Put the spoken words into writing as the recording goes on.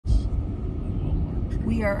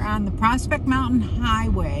We are on the Prospect Mountain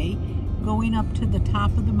Highway going up to the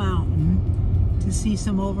top of the mountain to see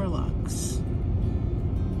some overlooks.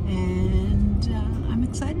 And I'm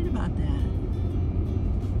excited about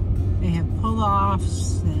that. They have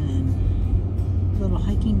pull-offs and little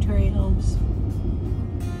hiking trails.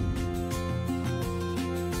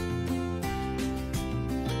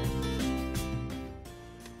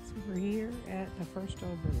 So we're here at the first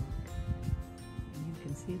overlook. And you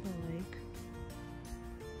can see the lake.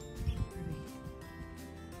 Pretty.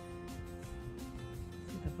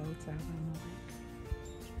 See the boats out on the lake.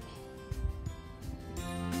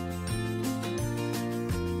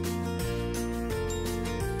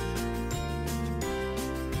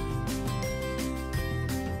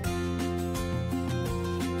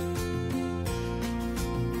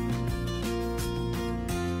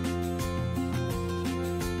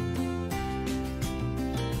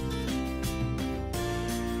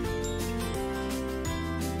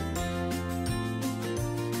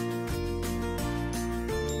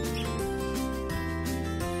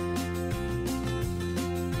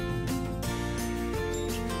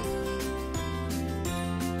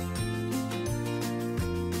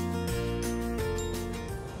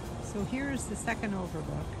 So here's the second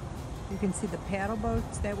overlook. You can see the paddle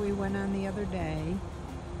boats that we went on the other day.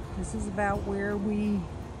 This is about where we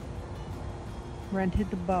rented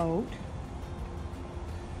the boat.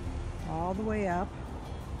 All the way up.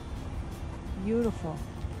 Beautiful,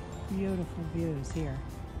 beautiful views here.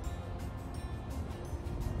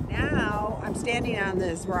 Now I'm standing on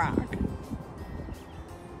this rock.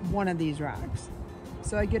 One of these rocks.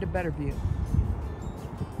 So I get a better view.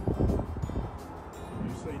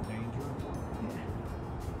 Say danger.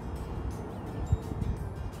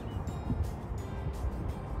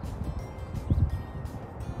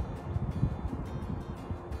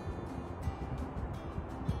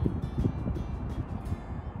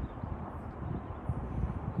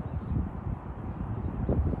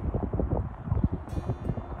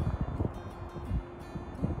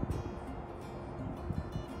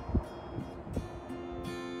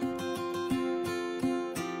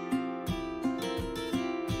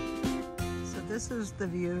 This is the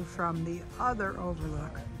view from the other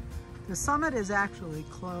overlook. The summit is actually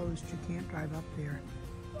closed. You can't drive up there,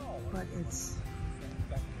 but it's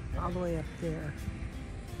all the way up there.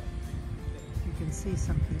 You can see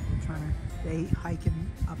some people they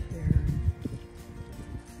hiking up there.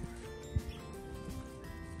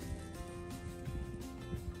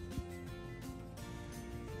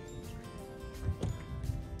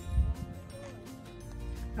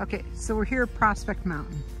 Okay, so we're here at Prospect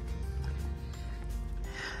Mountain.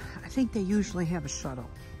 I think they usually have a shuttle,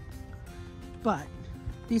 but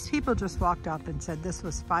these people just walked up and said this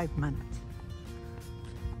was 5 minutes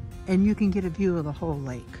and you can get a view of the whole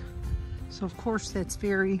lake. So of course that's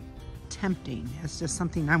very tempting. It's just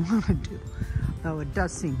something I want to do, though it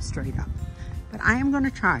does seem straight up, but I am going to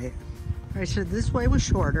try it. I said this way was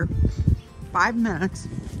shorter, 5 minutes.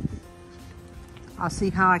 I'll see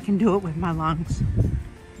how I can do it with my lungs.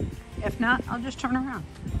 If not, I'll just turn around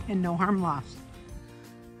and no harm lost.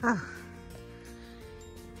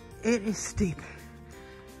 It is steep,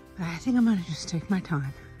 but I think I'm gonna just take my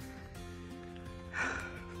time.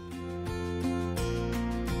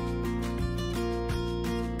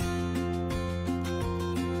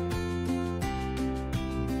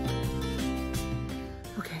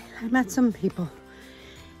 Okay, I met some people,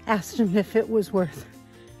 asked them if it was worth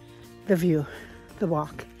the view, the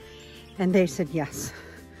walk, and they said yes.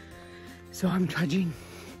 So I'm judging.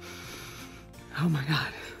 Oh my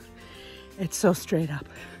God. It's so straight up,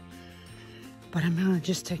 but I'm gonna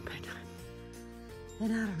just take my time.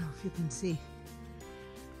 And I don't know if you can see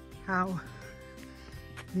how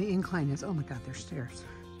the incline is. Oh my God, there's stairs.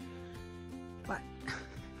 But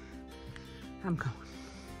I'm going.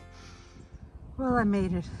 Well, I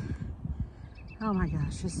made it. Oh my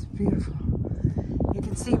gosh, this is beautiful. You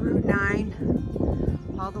can see Route 9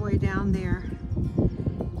 all the way down there.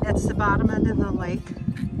 That's the bottom end of the lake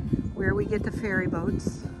where we get the ferry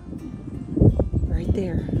boats. Right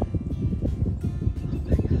there. Oh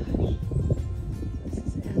my gosh. This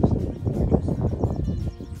is absolutely gorgeous.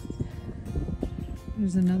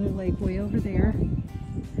 There's another lake way over there.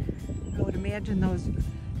 I would imagine those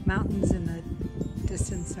mountains in the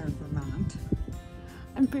distance are Vermont.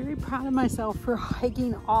 I'm very proud of myself for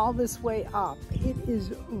hiking all this way up. It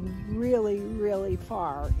is really, really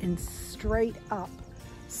far and straight up.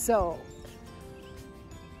 So,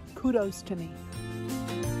 kudos to me.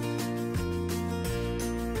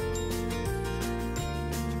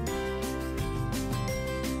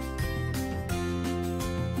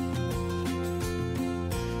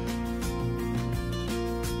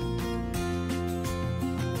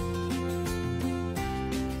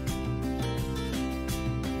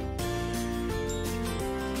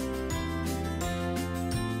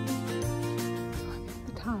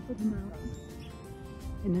 the mountains.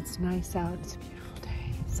 And it's nice out. It's a beautiful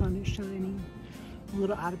day. The sun is shining. I'm a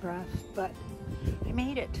little out of breath, but I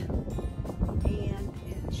made it. And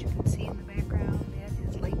as you can see in the background, that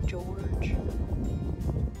is Lake George.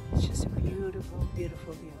 It's just a beautiful,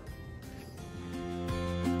 beautiful view.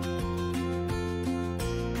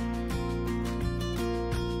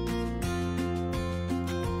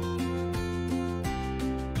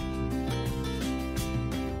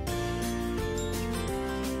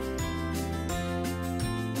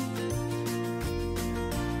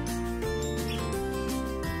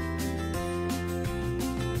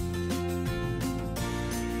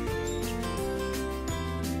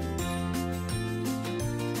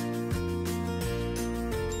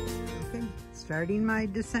 Starting my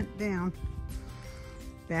descent down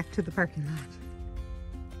back to the parking lot.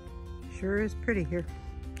 Sure is pretty here.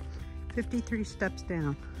 53 steps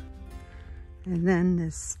down, and then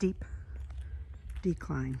this steep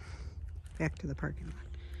decline back to the parking lot.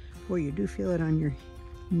 Boy, you do feel it on your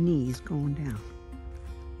knees going down.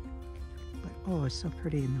 But oh, it's so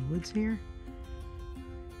pretty in the woods here.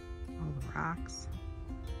 All the rocks.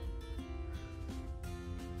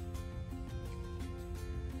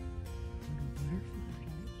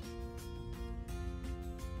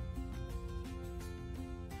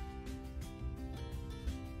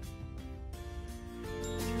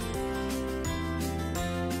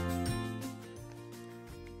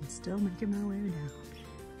 Still making my way down.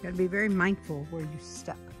 You gotta be very mindful where you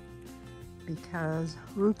step because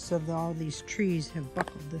roots of all these trees have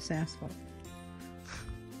buckled this asphalt.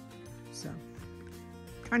 So,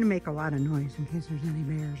 trying to make a lot of noise in case there's any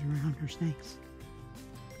bears around or snakes.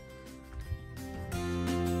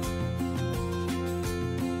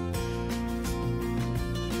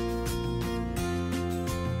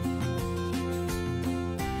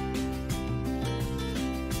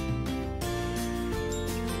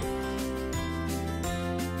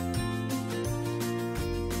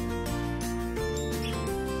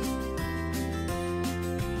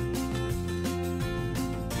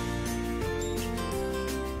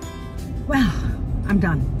 Well, I'm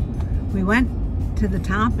done. We went to the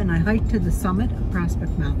top and I hiked to the summit of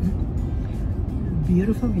Prospect Mountain.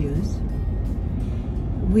 Beautiful views.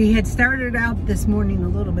 We had started out this morning a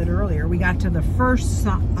little bit earlier. We got to the first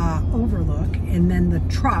overlook and then the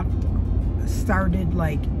truck started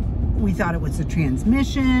we thought it was a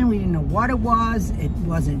transmission. We didn't know what it was. It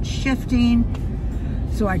wasn't shifting.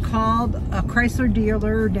 So I called a Chrysler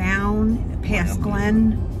dealer down past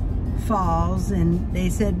Glen Falls, and they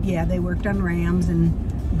said, yeah, they worked on Rams and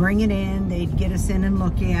bring it in. They'd get us in and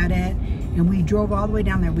look at it. And we drove all the way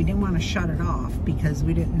down there. We didn't want to shut it off because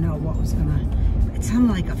we didn't know what was gonna, it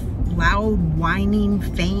sounded like a loud whining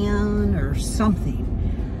fan or something.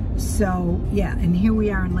 So yeah, and here we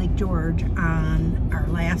are in Lake George on our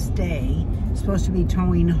last day. Supposed to be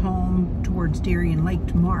towing home towards Darien Lake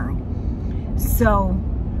tomorrow. So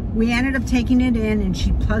we ended up taking it in and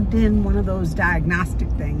she plugged in one of those diagnostic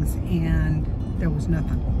things and there was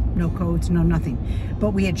nothing. No codes, no nothing. But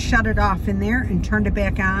we had shut it off in there and turned it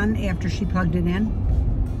back on after she plugged it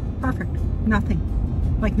in. Perfect.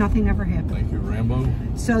 Nothing. Like nothing ever happened. Thank you, Rambo.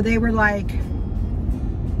 So they were like,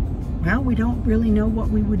 well, we don't really know what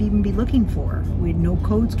we would even be looking for. No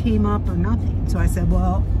codes came up or nothing. So I said,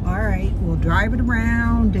 well, all right, we'll drive it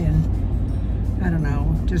around and I don't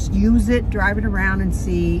know, just use it, drive it around and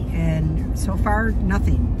see, and so far,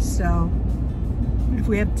 nothing. So, if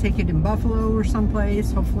we have to take it in Buffalo or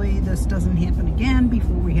someplace, hopefully this doesn't happen again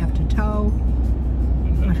before we have to tow,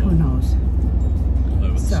 but who knows.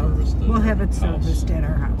 We'll have it serviced at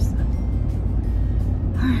our house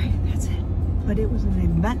then. Alright, that's it. But it was an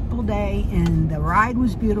eventful day, and the ride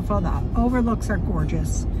was beautiful, the overlooks are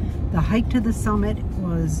gorgeous. The hike to the summit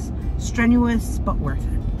was strenuous, but worth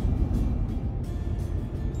it.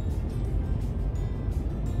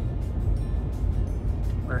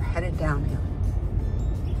 We're headed downhill.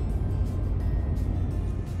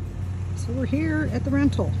 So we're here at the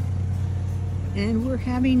rental and we're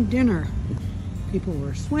having dinner. People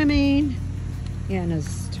were swimming,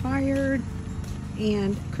 Anna's tired,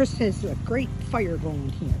 and Chris has a great fire going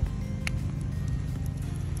here.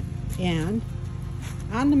 And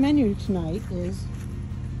on the menu tonight is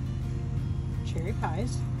cherry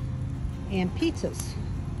pies and pizzas.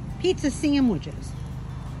 Pizza sandwiches.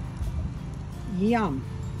 Yum.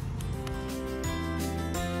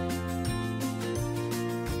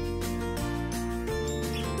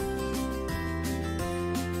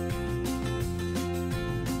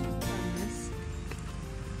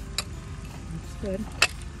 Good.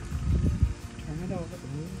 Turn it over.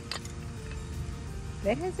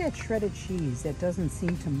 That has that shredded cheese that doesn't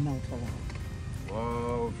seem to melt a lot.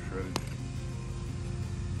 Whoa, shredded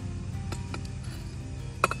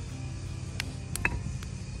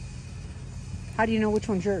How do you know which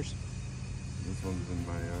one's yours? This one's in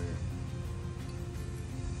my area.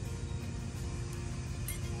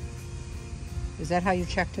 Is that how you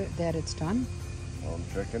checked it, that it's done? Well, I'm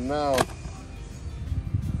checking now. That's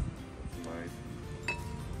mine.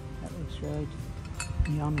 That looks really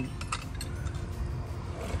yummy.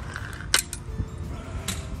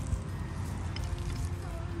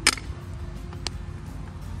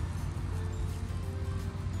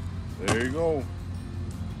 There you go.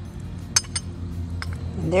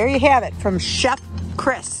 And there you have it from Chef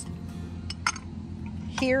Chris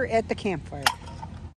here at the campfire.